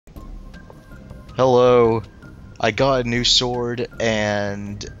Hello, I got a new sword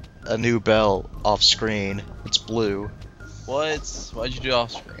and a new belt off screen. It's blue. What? Why'd you do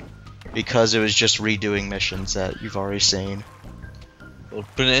off screen? Because it was just redoing missions that you've already seen. It's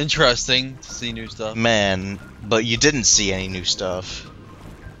been interesting to see new stuff. Man, but you didn't see any new stuff.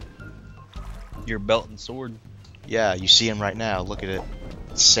 Your belt and sword. Yeah, you see him right now. Look at it.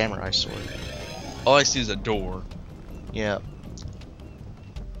 It's a samurai sword. All I see is a door. Yeah.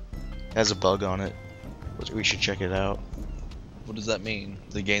 It has a bug on it. We should check it out. What does that mean?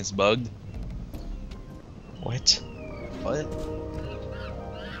 The game's bugged? What? What?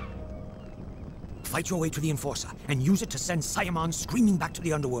 Fight your way to the Enforcer and use it to send Psyamon screaming back to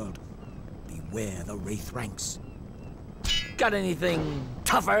the underworld. Beware the Wraith ranks. Got anything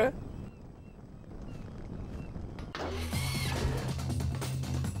tougher?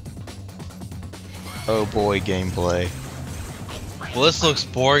 Oh boy, gameplay. Well, this looks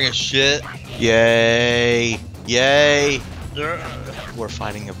boring as shit. Yay! Yay! We're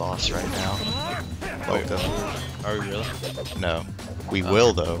fighting a boss right now. Welcome. Are we really? No. We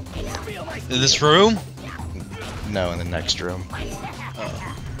will, though. In this room? No, in the next room.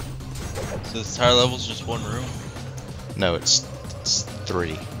 So this entire level's just one room? No, it's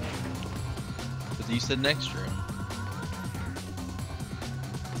 3. But you said next room.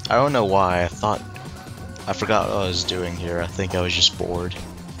 I don't know why. I forgot what I was doing here. I think I was just bored.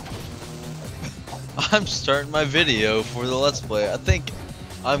 I'm starting my video for the Let's Play. I think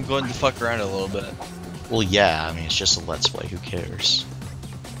I'm going to fuck around a little bit. Well, yeah, I mean, it's just a Let's Play. Who cares?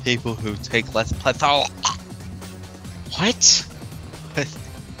 People who take Let's Play. What?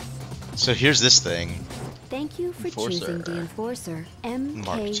 So here's this thing. Thank you for choosing the Enforcer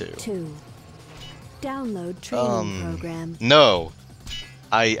MK2. Download training program. No.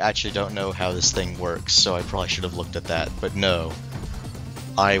 I actually don't know how this thing works, so I probably should have looked at that, but no.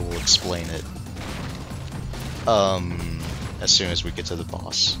 I will explain it. As soon as we get to the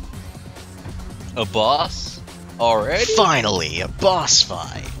boss. A boss? Already? Finally, a boss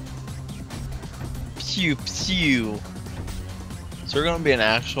fight! Pew pew. So there's gonna be an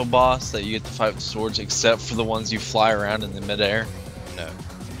actual boss that you get to fight with swords except for the ones you fly around in the midair? No.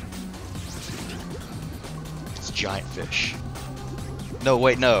 It's a giant fish. No,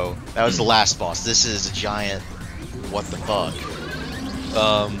 wait, no. That was the last boss. This is a giant... What the fuck?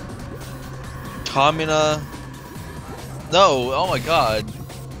 Kamina... No, oh my god.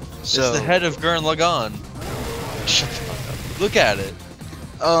 So, it's the head of Gurren Lagann. Shut the fuck Look at it.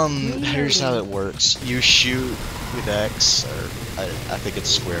 up. Here's how it works. You shoot with X, or I think it's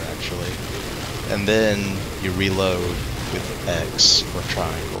square actually. And then you reload with X, or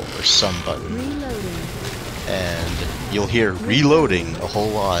triangle, or some button. And you'll hear reloading a whole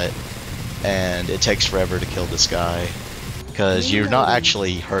lot, and it takes forever to kill this guy because you're not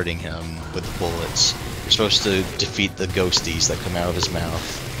actually hurting him with the bullets. You're supposed to defeat the ghosties that come out of his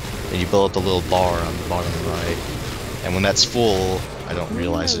mouth, and you build up the little bar on the bottom right, and when that's full, I don't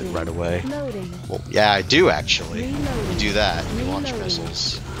realize it right away. Well, yeah, I do actually. You do that, you launch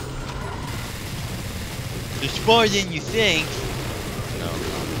missiles. It's more than you think. No.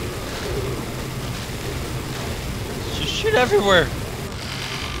 Just shoot everywhere.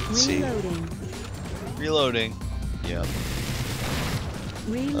 See? Reloading. Yep.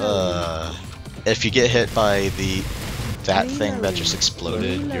 If you get hit by that thing that just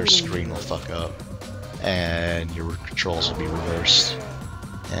exploded, your screen will fuck up, and your controls will be reversed,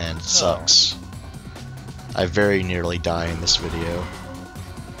 and it sucks. I very nearly die in this video.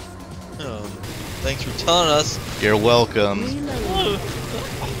 Thanks for telling us. You're welcome.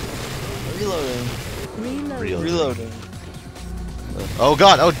 Reloading. Reloading. Oh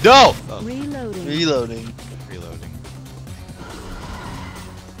god! Oh no! Oh. Reloading.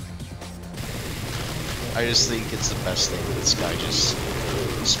 I just think it's the best thing that this guy just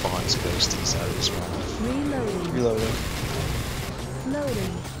spawns ghosties out of his mouth.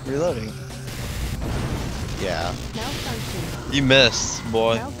 Reloading. Yeah. You missed,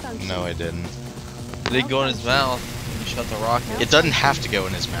 boy. No, I didn't. Did it go in his mouth? You shot the rocket. It doesn't have to go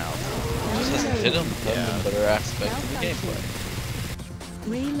in his mouth. It just has to hit him. That's Yeah. a better aspect of the gameplay.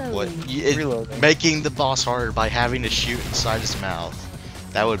 What? Making the boss harder by having to shoot inside his mouth.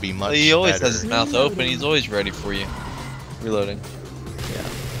 That would be much He always better. has his mouth open. He's always ready for you. Reloading. Yeah.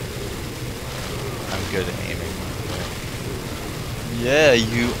 I'm good at aiming. Yeah,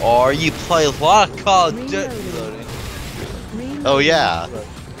 you are. You play a lot of Call of Duty. Reloading. Oh yeah.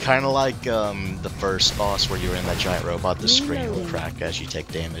 Kind of like the first boss where you were in that giant robot, the screen will crack as you take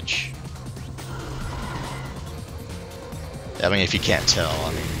damage. I mean, if you can't tell,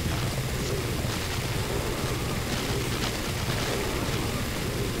 I mean...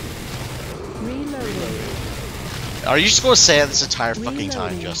 Are you just gonna say it this entire fucking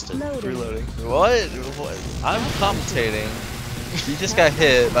time, Justin? Reloading. What? I'm commentating. You just got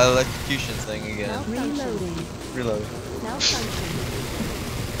hit by the electrocution thing again. Reloading.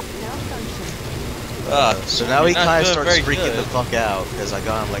 So now he kind of starts freaking the fuck out because I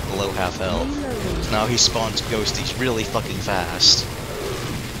got him like below half health. So now he spawns ghosties really fucking fast.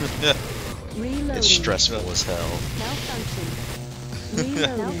 It's stressful as hell.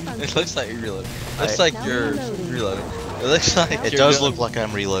 It looks like you're reloading. It looks like you're reloading. It looks like it does look like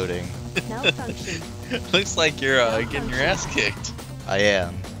I'm reloading. It looks like you're getting your ass kicked. I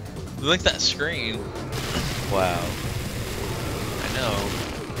am. Look at that screen. Wow. I know.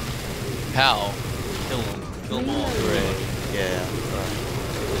 How? Kill them. Kill them all. Great. Yeah.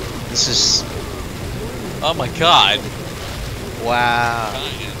 This is. Oh my god. Wow.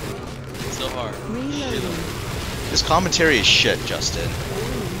 So hard. This commentary is shit, Justin.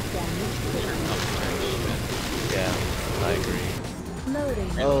 Yeah, I agree.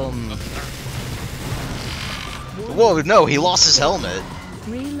 Whoa, no, he lost his helmet.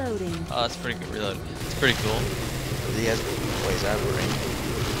 Reloading. Oh, that's pretty good. Reloading. It's pretty cool. He has. Wait, is that ring?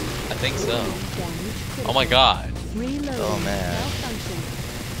 I think so. Oh my god. Oh man.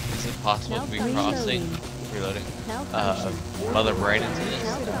 Is it possible to be crossing? Reloading. Mother brain into this?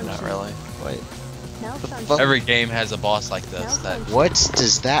 No, not really. Wait. Every game has a boss like this. What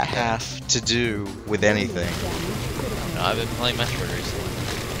does that have to do with anything? No, I've been playing Metroid recently.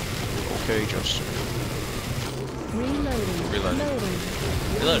 Okay, Justin.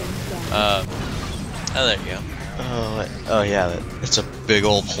 Reloading. Oh, there you go. Oh yeah, it's a big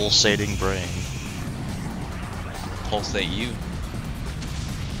old pulsating brain. Pulsate you.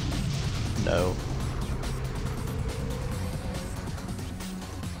 No.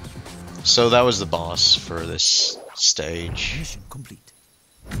 So that was the boss for this stage. Mission complete.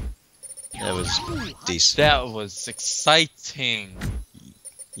 It was decent. That was exciting.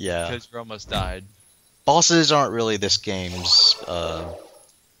 Yeah. Because you almost died. Bosses aren't really this game's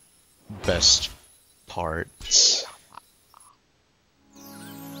best parts.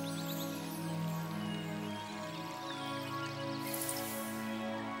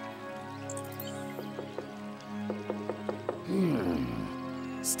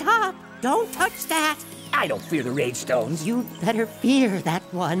 Stop! Don't touch that! I don't fear the Rage Stones. You better fear that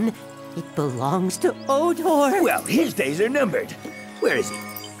one. It belongs to Odor. Well, his days are numbered. Where is he?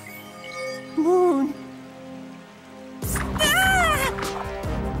 Moon.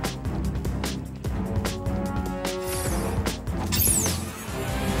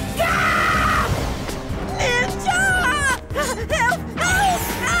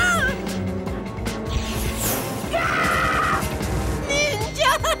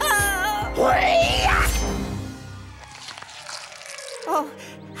 Oh,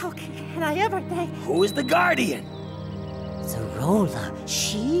 how can I ever thank... Who is the Guardian? Zarola,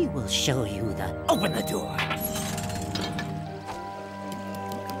 she will show you the... Open the door.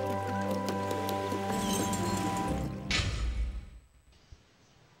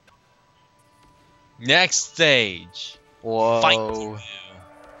 Next stage. Whoa. Fight.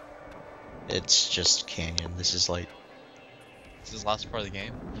 It's just canyon. This is like... This is the last part of the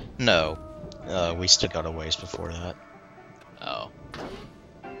game? No. We still got a ways before that. Oh.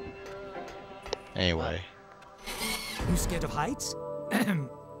 Anyway. You scared of heights?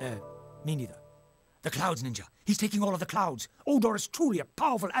 Me neither. The Clouds Ninja. He's taking all of the clouds. Odor is truly a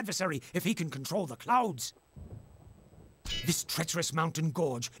powerful adversary if he can control the clouds. This treacherous mountain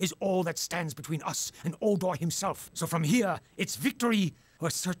gorge is all that stands between us and Odor himself. So from here, it's victory or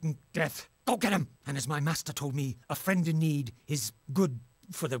certain death. Go get him! And as my master told me, a friend in need is good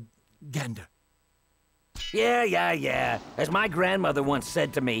for the gander. Yeah. As my grandmother once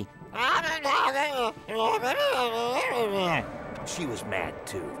said to me, she was mad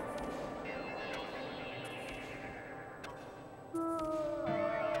too.